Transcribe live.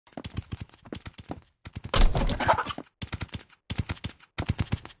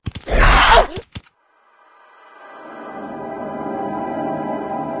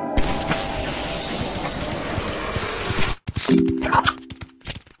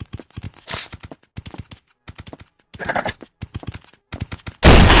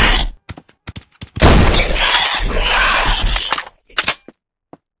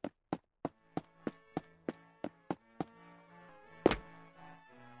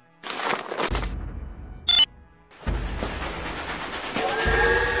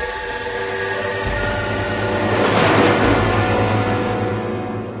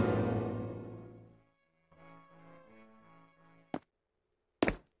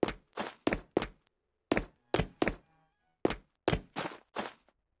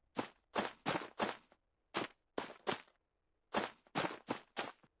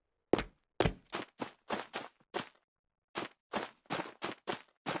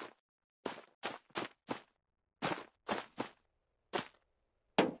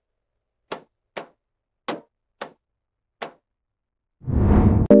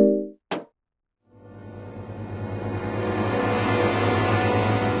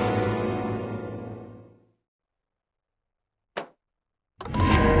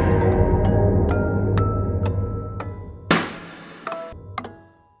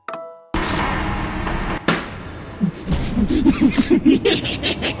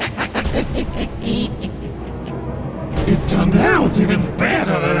out even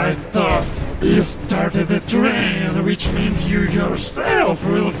better than I thought. You started the train, which means you yourself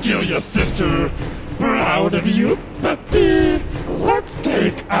will kill your sister. Proud of you, puppy. Let's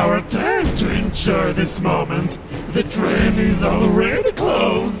take our time to enjoy this moment. The train is already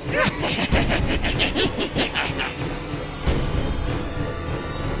closed.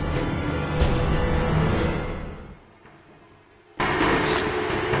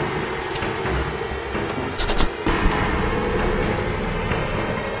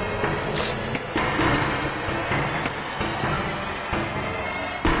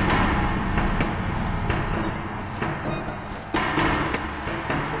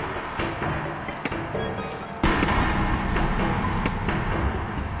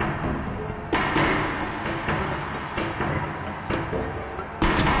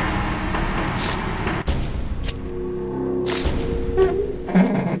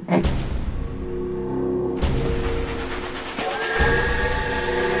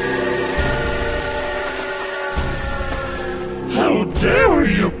 How dare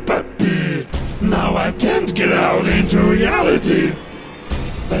you, puppy! Now I can't get out into reality.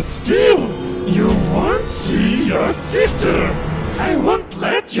 But still, you won't see your sister. I won't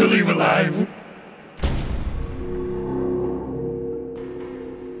let you live alive.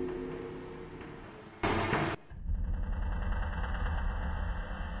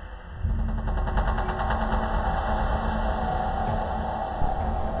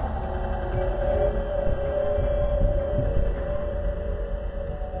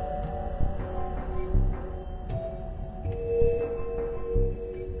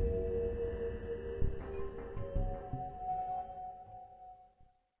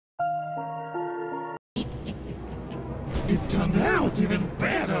 It turned out even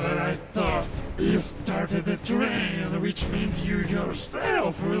better than I thought. You started the train, which means you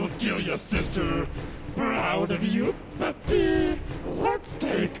yourself will kill your sister. Proud of you, puppy. Let's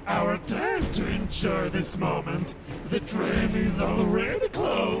take our time to enjoy this moment. The train is already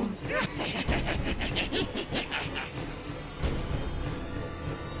closed.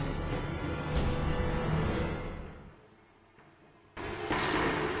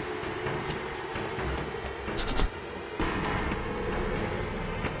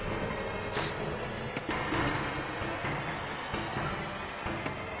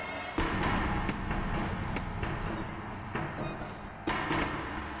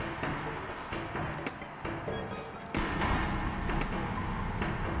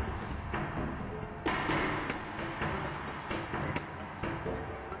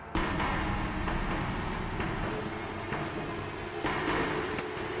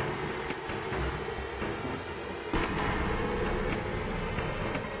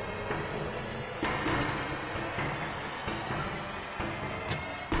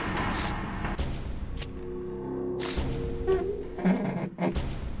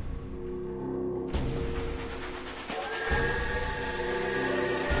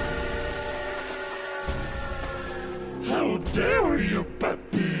 How dare you,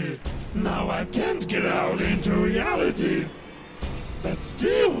 puppy! Now I can't get out into reality. But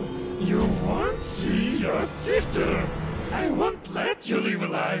still, you won't see your sister. I won't let you live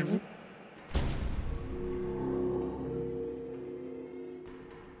alive.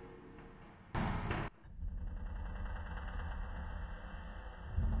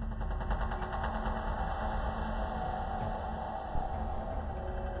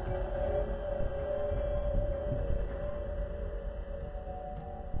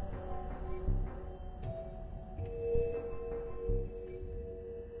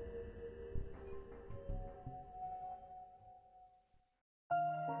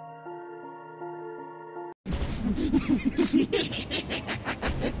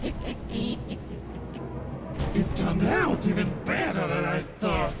 It turned out even better than I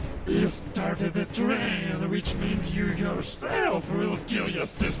thought. You started the train, which means you yourself will kill your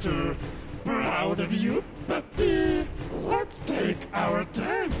sister. Proud of you, puppy. Let's take our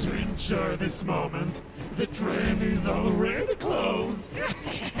time to enjoy this moment. The train is already closed.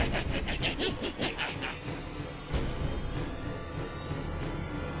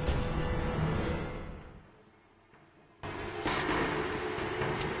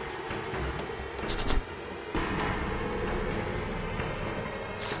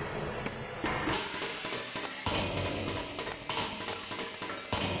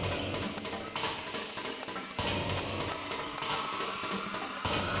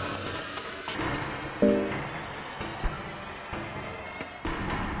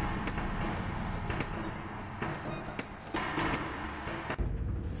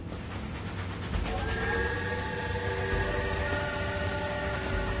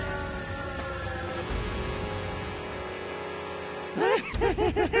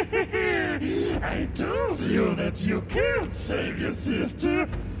 I told you that you can't save your sister,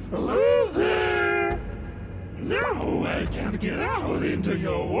 loser! Now I can't get out into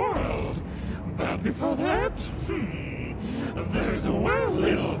your world. But before that, there's one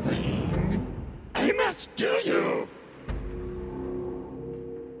little thing. I must kill you!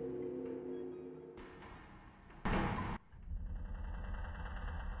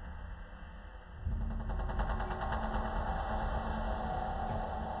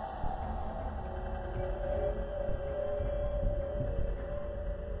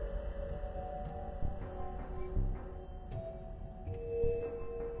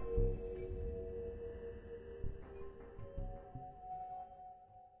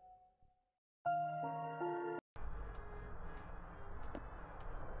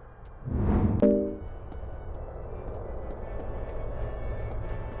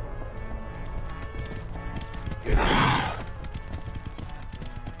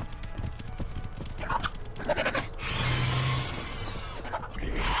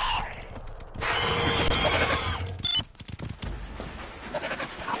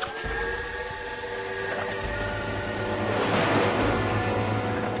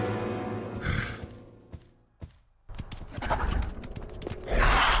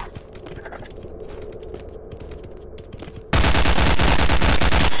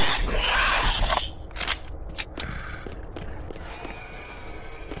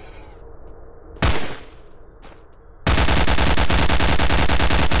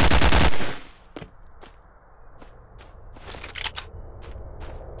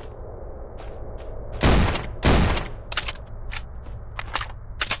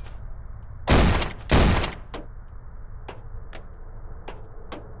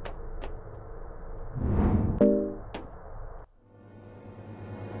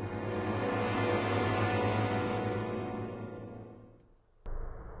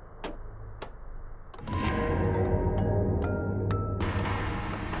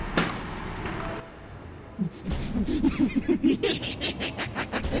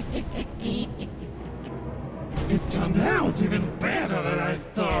 It turned out even better than I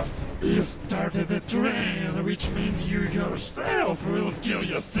thought. You started the train, which means you yourself will kill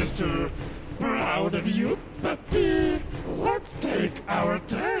your sister. Proud of you, puppy. Let's take our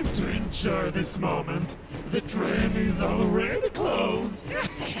time to enjoy this moment. The train is already closed.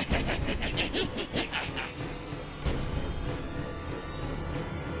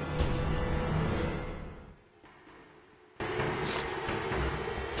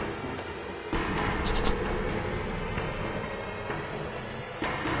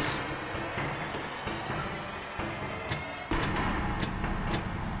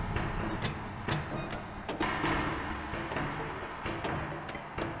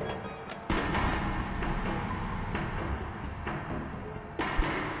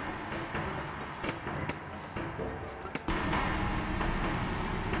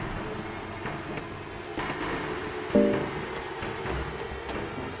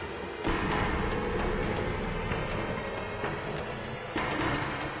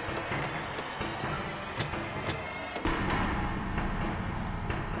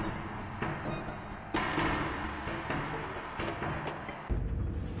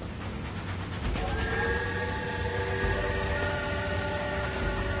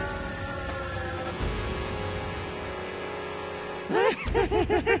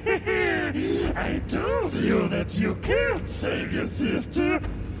 I told you that you can't save your sister,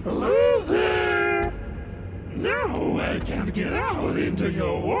 loser! Now I can't get out into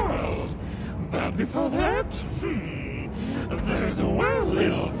your world. But before that, there's one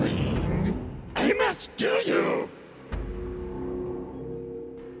little thing. I must kill you!